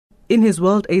In his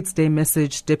World AIDS Day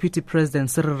message, Deputy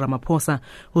President Cyril Ramaphosa,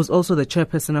 who's also the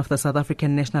chairperson of the South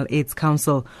African National AIDS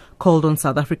Council, called on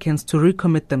South Africans to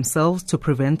recommit themselves to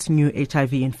prevent new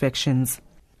HIV infections.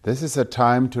 This is a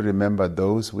time to remember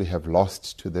those we have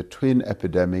lost to the twin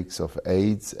epidemics of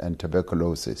AIDS and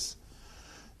tuberculosis.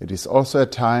 It is also a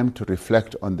time to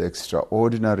reflect on the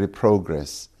extraordinary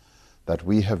progress that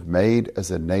we have made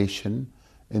as a nation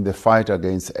in the fight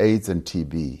against AIDS and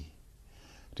TB.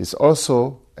 It is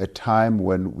also a time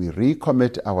when we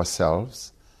recommit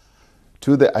ourselves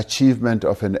to the achievement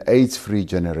of an AIDS-free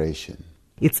generation.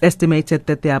 It's estimated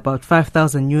that there are about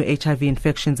 5,000 new HIV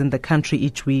infections in the country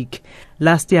each week.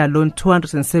 Last year alone,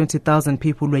 270,000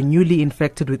 people were newly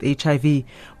infected with HIV,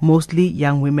 mostly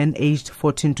young women aged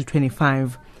 14 to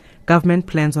 25. Government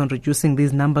plans on reducing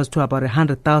these numbers to about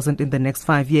 100,000 in the next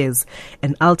 5 years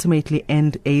and ultimately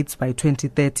end AIDS by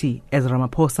 2030, as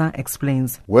Ramaphosa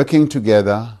explains. Working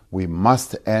together, we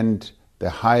must end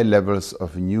the high levels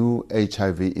of new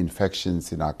HIV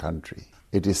infections in our country.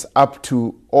 It is up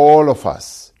to all of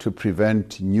us to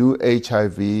prevent new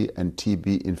HIV and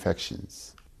TB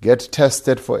infections. Get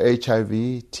tested for HIV,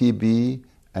 TB,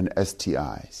 and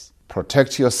STIs.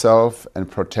 Protect yourself and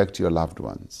protect your loved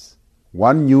ones.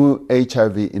 One new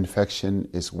HIV infection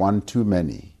is one too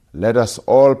many. Let us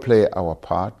all play our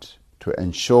part to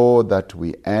ensure that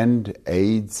we end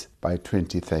AIDS by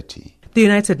 2030. The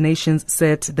United Nations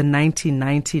set the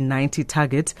 90-90-90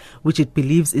 target, which it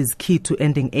believes is key to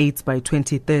ending AIDS by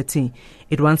 2030.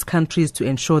 It wants countries to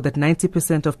ensure that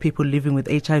 90% of people living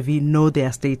with HIV know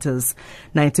their status.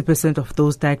 90% of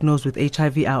those diagnosed with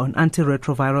HIV are on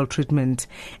antiretroviral treatment,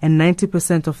 and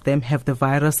 90% of them have the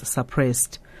virus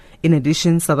suppressed. In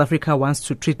addition, South Africa wants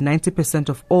to treat 90%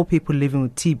 of all people living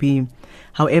with TB.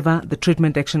 However, the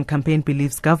Treatment Action Campaign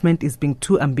believes government is being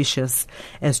too ambitious,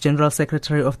 as General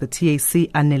Secretary of the TAC,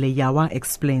 Anele Yawa,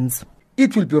 explains.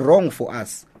 It will be wrong for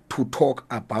us to talk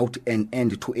about an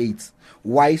end to AIDS,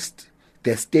 whilst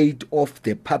the state of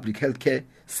the public healthcare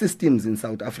systems in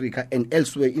South Africa and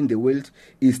elsewhere in the world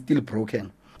is still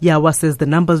broken. Yawa says the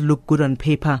numbers look good on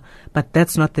paper, but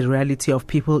that's not the reality of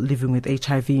people living with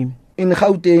HIV. In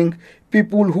Gauteng,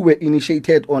 people who were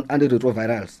initiated on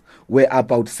antiretrovirals were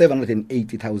about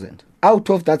 780,000. Out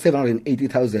of that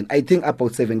 780,000, I think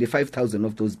about 75,000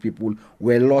 of those people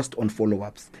were lost on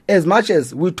follow-ups. As much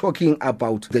as we're talking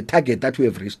about the target that we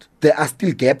have reached, there are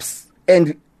still gaps,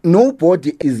 and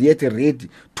nobody is yet ready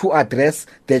to address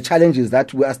the challenges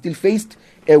that we are still faced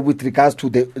with regards to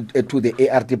the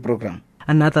ART program.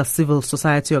 Another civil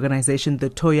society organization, the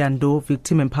Thoyando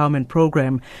Victim Empowerment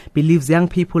Program, believes young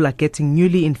people are getting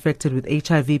newly infected with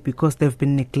HIV because they've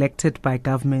been neglected by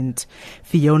government.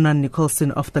 Fiona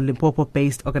Nicholson of the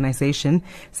Limpopo-based organization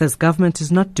says government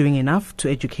is not doing enough to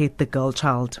educate the girl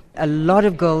child. A lot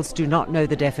of girls do not know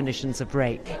the definitions of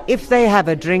rape. If they have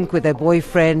a drink with their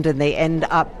boyfriend and they end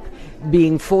up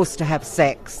being forced to have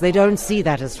sex, they don't see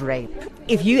that as rape.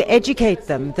 If you educate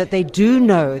them that they do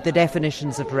know the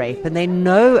definitions of rape and they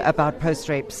know about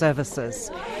post-rape services,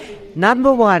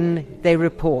 number one, they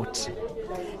report.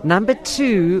 Number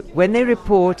two, when they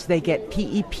report, they get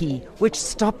PEP, which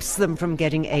stops them from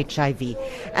getting HIV.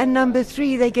 And number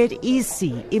three, they get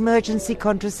EC, emergency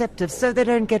contraceptives, so they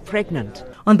don't get pregnant.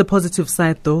 On the positive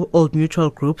side, though, Old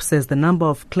Mutual Group says the number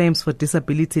of claims for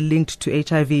disability linked to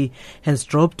HIV has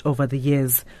dropped over the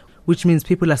years, which means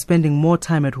people are spending more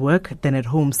time at work than at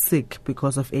home sick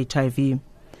because of HIV.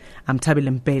 I'm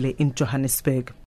Tabile Mbele in Johannesburg.